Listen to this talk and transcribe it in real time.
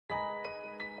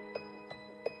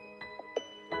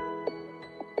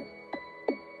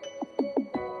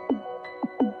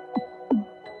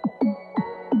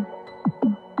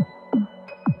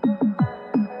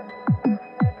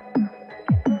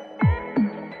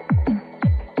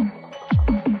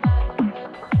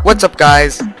What's up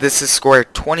guys, this is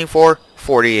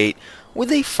Square2448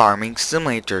 with a Farming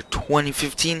Simulator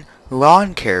 2015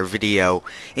 lawn care video.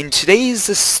 And today is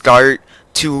the start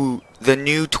to the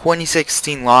new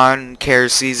 2016 lawn care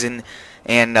season,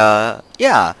 and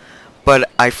yeah.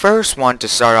 But I first want to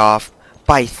start off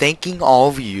by thanking all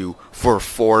of you for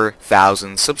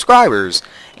 4,000 subscribers.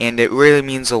 And it really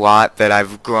means a lot that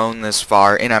I've grown this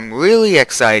far, and I'm really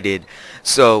excited.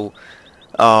 So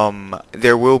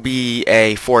there will be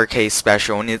a 4K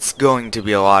special, and it's going to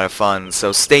be a lot of fun,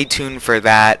 so stay tuned for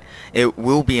that. It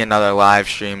will be another live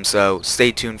stream, so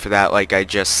stay tuned for that, like I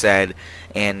just said.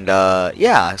 And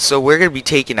yeah, so we're going to be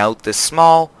taking out this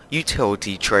small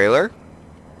utility trailer,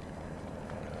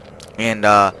 and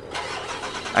I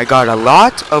got a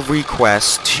lot of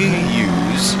requests to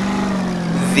use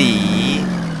the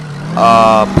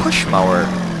push mower,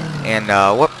 and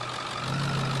what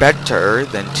better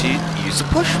than to use a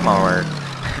push mower.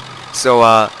 So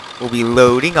we'll be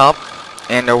loading up,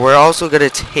 and we're also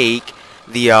gonna take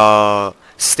the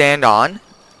stand on,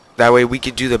 that way we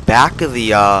could do the back of the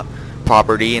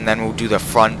property, and then we'll do the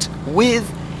front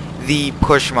with the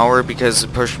push mower, because the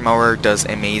push mower does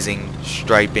amazing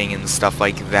striping and stuff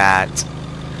like that.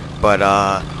 But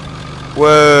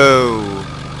whoa,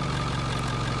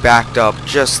 backed up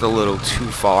just a little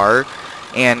too far.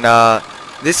 And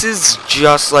this is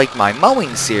just like my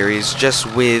mowing series, just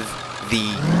with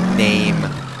the name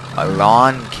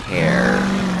lawn care.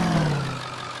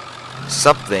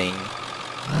 Something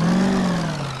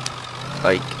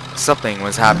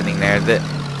was happening there.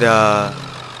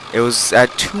 It was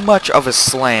at too much of a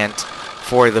slant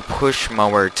for the push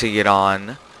mower to get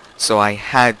on, so I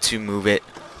had to move it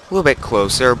a little bit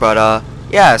closer. But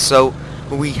yeah, so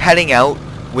we'll be heading out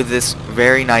with this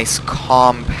very nice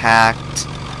compact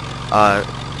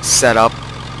setup,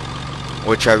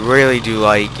 which I really do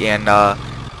like. And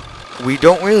we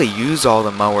don't really use all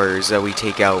the mowers that we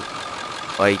take out,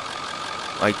 like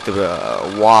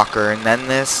the walker and then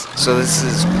this, so this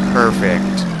is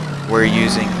perfect. We're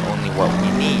using only what we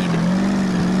need.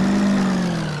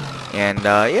 And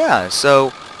yeah,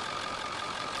 so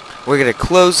we're gonna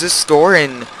close this store,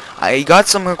 and I got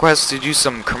some requests to do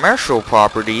some commercial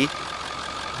properties,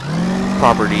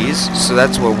 so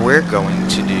that's what we're going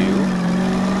to do.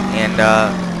 And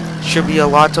should be a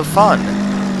lot of fun,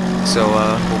 so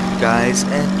hope you guys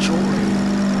enjoy.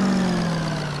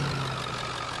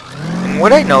 And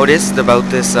what I noticed about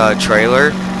this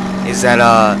trailer is that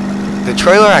the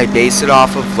trailer I base it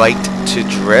off of liked to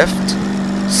drift,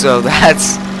 so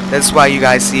that's why you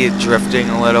guys see it drifting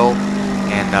a little.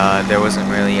 And there wasn't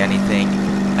really anything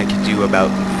I could do about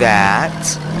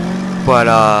that. But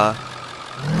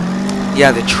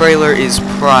yeah, the trailer is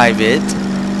private,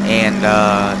 and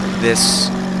this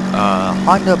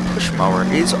Honda push mower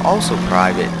is also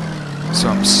private, so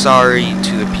I'm sorry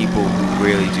to the people who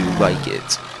really do like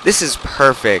it. This is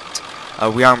perfect.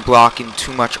 We aren't blocking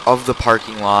too much of the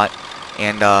parking lot,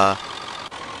 and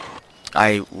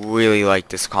I really like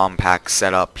this compact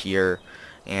setup here.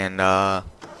 And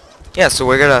yeah, so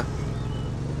we're gonna...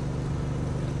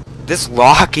 This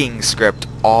locking script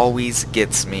always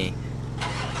gets me.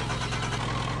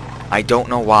 I don't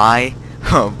know why,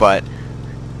 but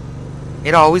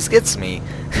it always gets me.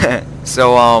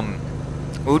 So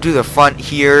we'll do the front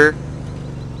here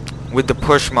with the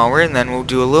push mower, and then we'll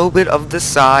do a little bit of the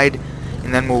side,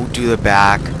 and then we'll do the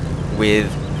back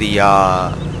with the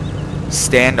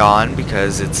stand on,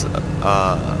 because it's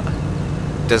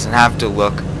doesn't have to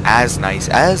look as nice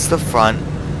as the front,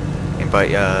 but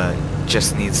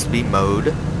just needs to be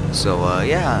mowed. So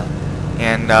yeah,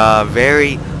 and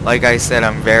like I said,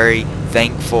 I'm very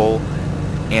thankful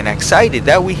and excited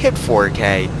that we hit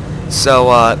 4K. So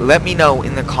let me know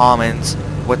in the comments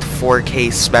what the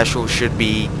 4K special should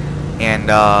be.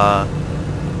 And I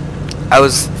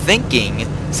was thinking,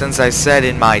 since I said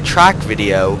in my track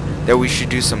video that we should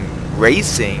do some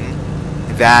racing,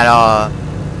 that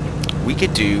we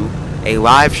could do a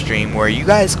live stream where you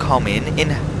guys come in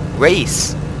and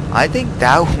race. I think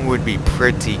that would be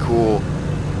pretty cool,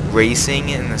 racing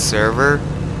in the server.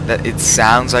 That it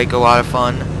sounds like a lot of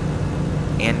fun,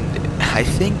 and I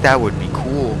think that would be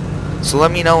cool. So let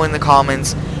me know in the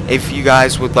comments if you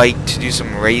guys would like to do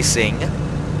some racing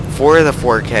for the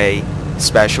 4K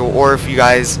special, or if you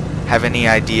guys have any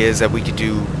ideas that we could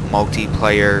do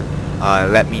multiplayer.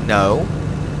 Let me know.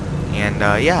 And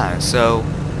yeah, so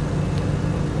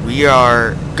we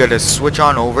are gonna switch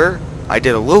on over. I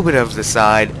did a little bit of the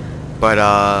side, but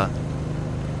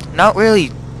not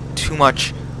really too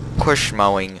much push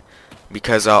mowing,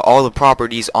 because all the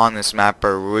properties on this map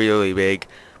are really big.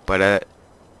 But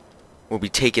we'll be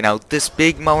taking out this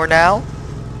big mower now,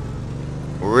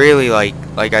 really like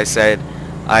I said,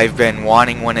 I've been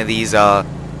wanting one of these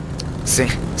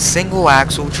single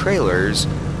axle trailers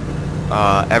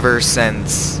ever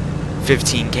since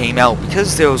 15 came out,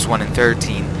 because there was one in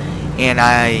 13, and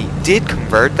I did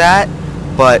convert that,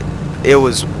 but it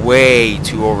was way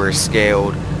too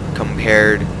overscaled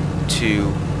compared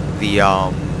to the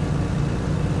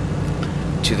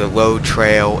load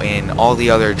trail and all the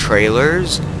other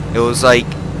trailers. It was like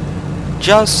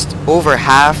just over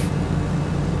half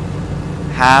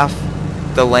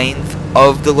the length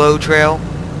of the load trail,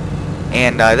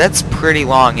 and that's pretty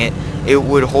long. It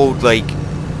would hold like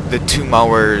the two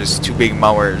big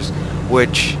mowers,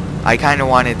 which I kind of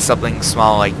wanted something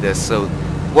small like this. So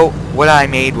what I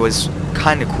made was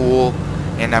kind of cool,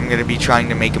 and I'm gonna be trying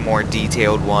to make a more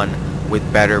detailed one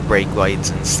with better brake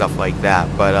lights and stuff like that.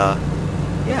 But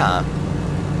yeah.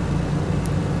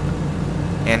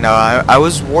 And I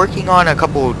was working on a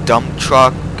couple dump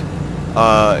truck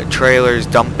trailers,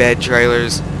 dump bed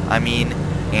trailers, I mean,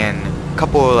 and a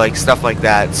couple of like stuff like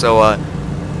that. So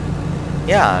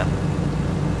yeah.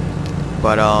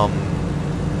 But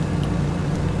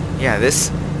yeah,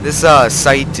 this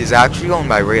site is actually going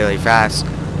by really fast.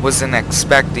 Wasn't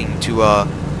expecting to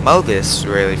mow this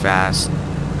really fast,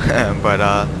 but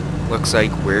looks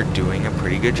like we're doing a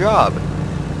pretty good job.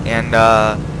 And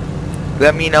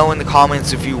let me know in the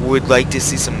comments if you would like to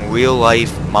see some real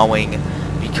life mowing,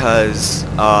 because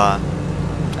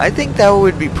I think that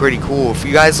would be pretty cool. If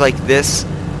you guys like this,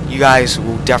 you guys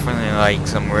will definitely like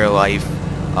some real life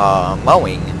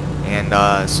mowing. And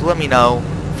so let me know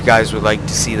if you guys would like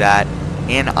to see that,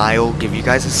 and I'll give you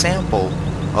guys a sample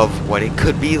of what it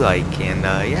could be like. And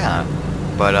yeah,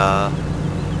 but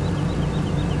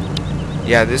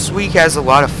yeah, this week has a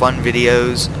lot of fun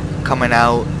videos coming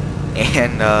out,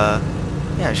 and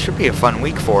yeah, it should be a fun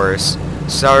week for us.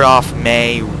 Start off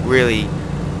May really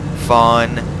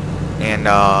fun, and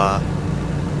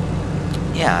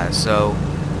yeah, so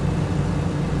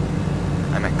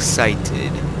I'm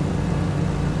excited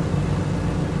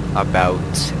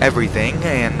about everything.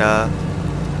 And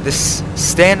this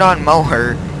stand-on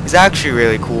mower is actually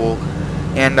really cool,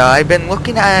 and I've been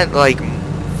looking at like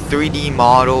 3D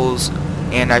models,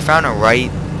 and I found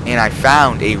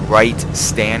a Wright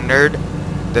standard,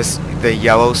 the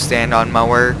yellow stand-on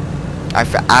mower.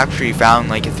 Actually found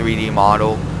like a 3D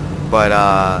model, but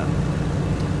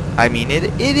I mean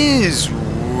it is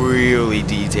really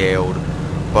detailed,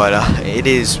 but it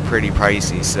is pretty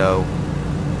pricey, so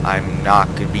I'm not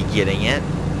gonna be getting it.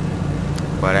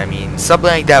 But I mean, something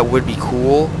like that would be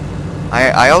cool.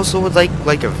 I also would like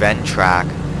a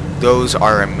Ventrac. Those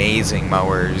are amazing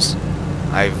mowers.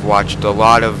 I've watched a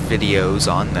lot of videos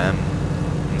on them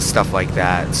and stuff like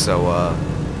that. So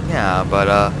yeah,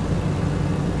 but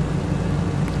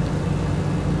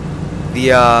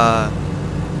the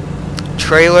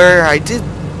trailer, I did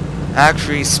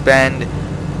actually spend,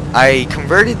 I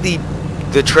converted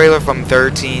the trailer from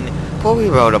 13 probably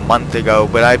about a month ago,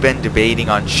 but I've been debating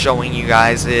on showing you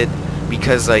guys it,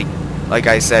 because like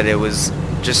I said, it was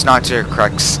just not to the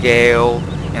correct scale,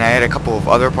 and I had a couple of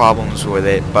other problems with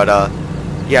it. But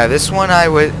yeah, this one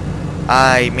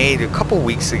I made a couple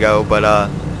weeks ago, but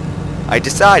I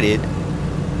decided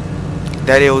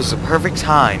that it was the perfect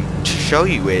time to show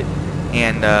you it.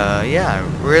 And yeah,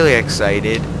 really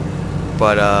excited.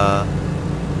 But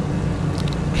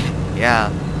yeah,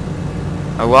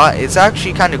 it's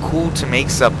actually kind of cool to make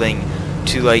something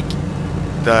to like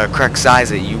the correct size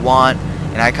that you want,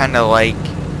 and I kind of like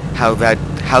how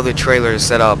the trailer is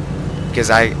set up, because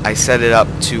I set it up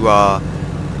to a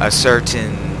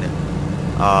certain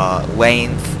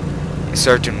length, a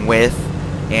certain width,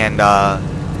 and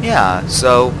yeah,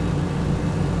 so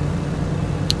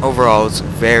overall it's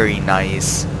very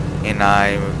nice, and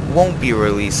I won't be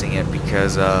releasing it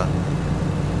because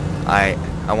I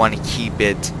want to keep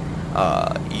it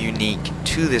unique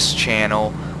to this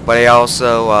channel. But I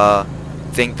also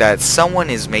think that someone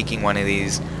is making one of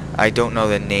these. I don't know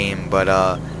the name, but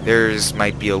theirs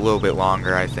might be a little bit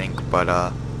longer, I think. But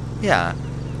yeah,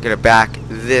 gonna back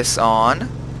this on.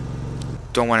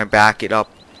 Don't want to back it up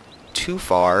too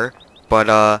far, but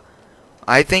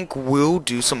I think we'll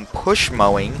do some push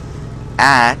mowing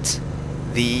at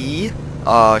the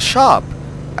shop.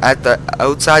 At the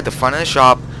outside the front of the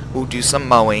shop, we'll do some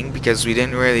mowing, because we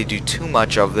didn't really do too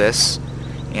much of this.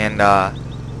 And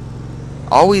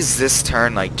always this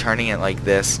turn, like turning it like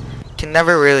this, can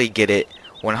never really get it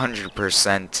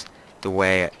 100% the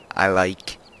way I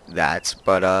like that.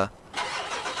 But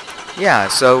yeah,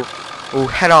 so we'll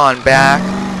head on back,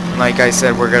 and like I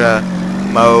said, we're gonna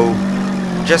mow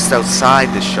just outside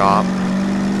the shop,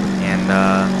 and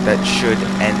that should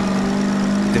end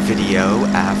the video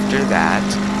after that.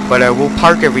 But I will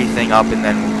park everything up and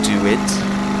then we'll do it.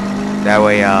 That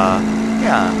way,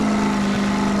 yeah.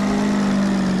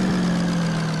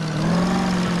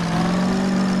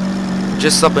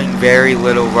 Just something very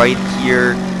little right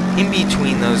here in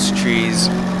between those trees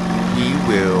we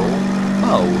will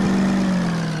mow.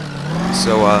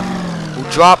 So,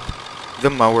 we'll drop the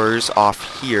mowers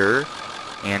off here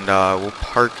and we'll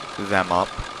park them up.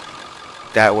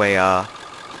 That way,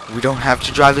 we don't have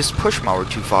to drive this push mower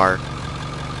too far.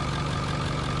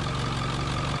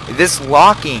 This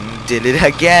locking did it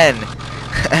again.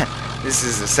 This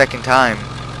is the second time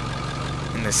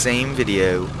in the same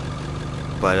video.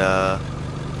 But,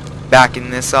 backing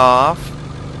this off,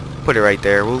 put it right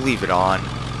there, we'll leave it on.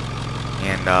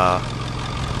 And,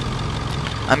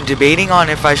 I'm debating on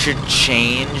if I should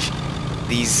change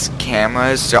these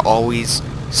cameras to always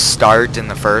start in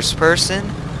the first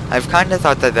person. I've kind of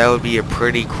thought that that would be a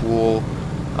pretty cool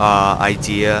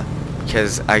idea,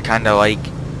 because I kind of like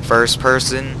first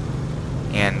person,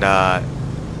 and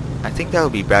I think that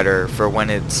would be better for when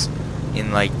it's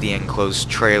in like the enclosed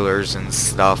trailers and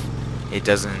stuff. It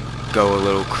doesn't go a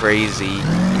little crazy.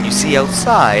 And you see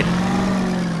outside,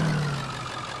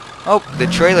 oh, the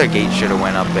trailer gate should have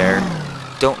went up there.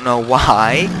 Don't know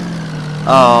why.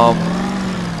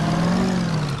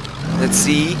 Let's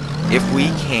see if we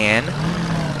can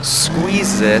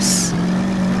squeeze this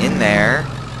in there.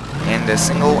 And the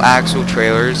single axle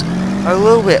trailers are a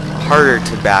little bit harder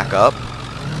to back up,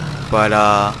 but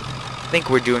I think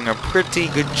we're doing a pretty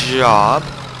good job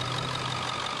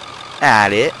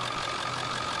at it.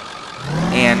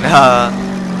 And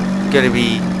gonna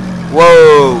be,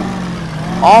 whoa,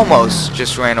 almost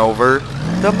just ran over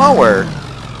the mower.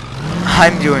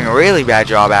 I'm doing a really bad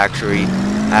job actually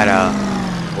at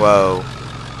whoa.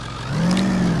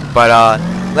 But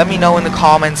let me know in the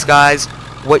comments, guys,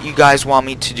 what you guys want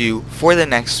me to do for the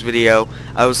next video.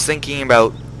 I was thinking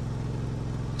about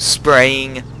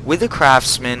spraying with a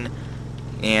Craftsman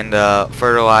and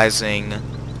fertilizing,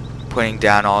 putting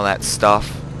down all that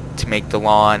stuff to make the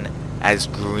lawn as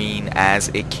green as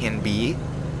it can be.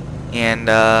 And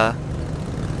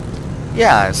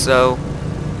yeah, so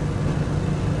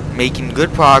making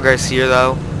good progress here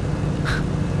though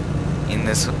in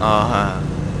this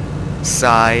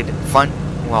side front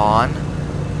lawn,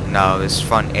 no, this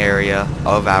front area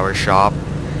of our shop.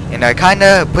 And I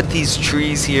kinda put these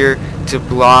trees here to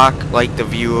block like the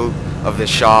view of the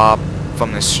shop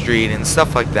from the street and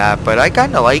stuff like that, but I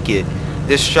kinda like it.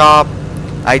 This shop,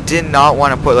 I did not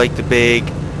want to put like the big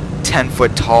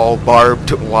 10-foot tall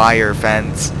barbed wire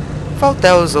fence. Felt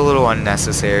that was a little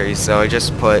unnecessary, so I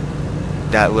just put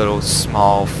that little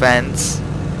small fence,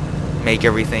 make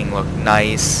everything look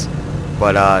nice,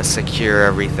 but secure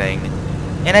everything.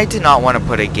 And I did not want to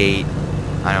put a gate.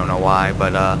 I don't know why,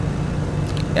 but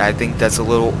I think that's a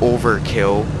little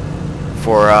overkill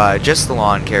for just the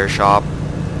lawn care shop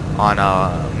on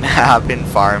a map in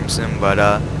Farm Sim. But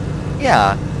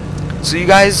yeah, so you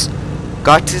guys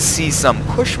got to see some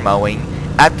push mowing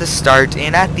at the start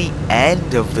and at the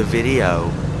end of the video,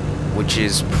 which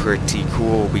is pretty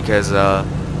cool because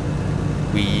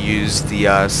we used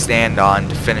the stand-on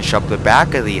to finish up the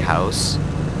back of the house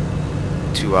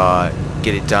to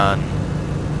get it done,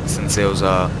 since it was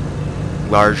a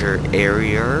larger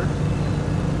area.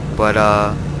 But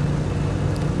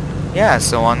yeah,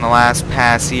 so on the last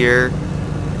pass here,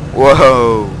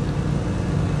 whoa,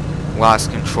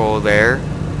 lost control there.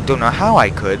 Don't know how I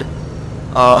could.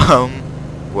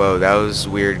 Whoa, that was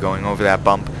weird going over that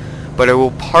bump. But I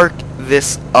will park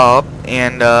this up,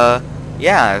 and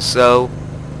yeah, so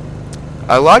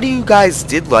a lot of you guys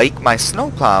did like my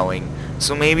snow plowing,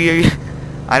 so maybe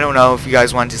I don't know if you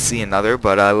guys want to see another,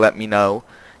 but let me know,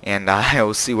 and I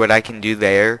will see what I can do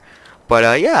there.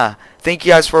 But yeah, thank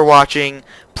you guys for watching.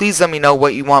 Please let me know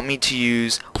what you want me to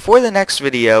use for the next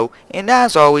video, and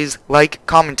as always, like,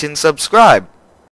 comment, and subscribe.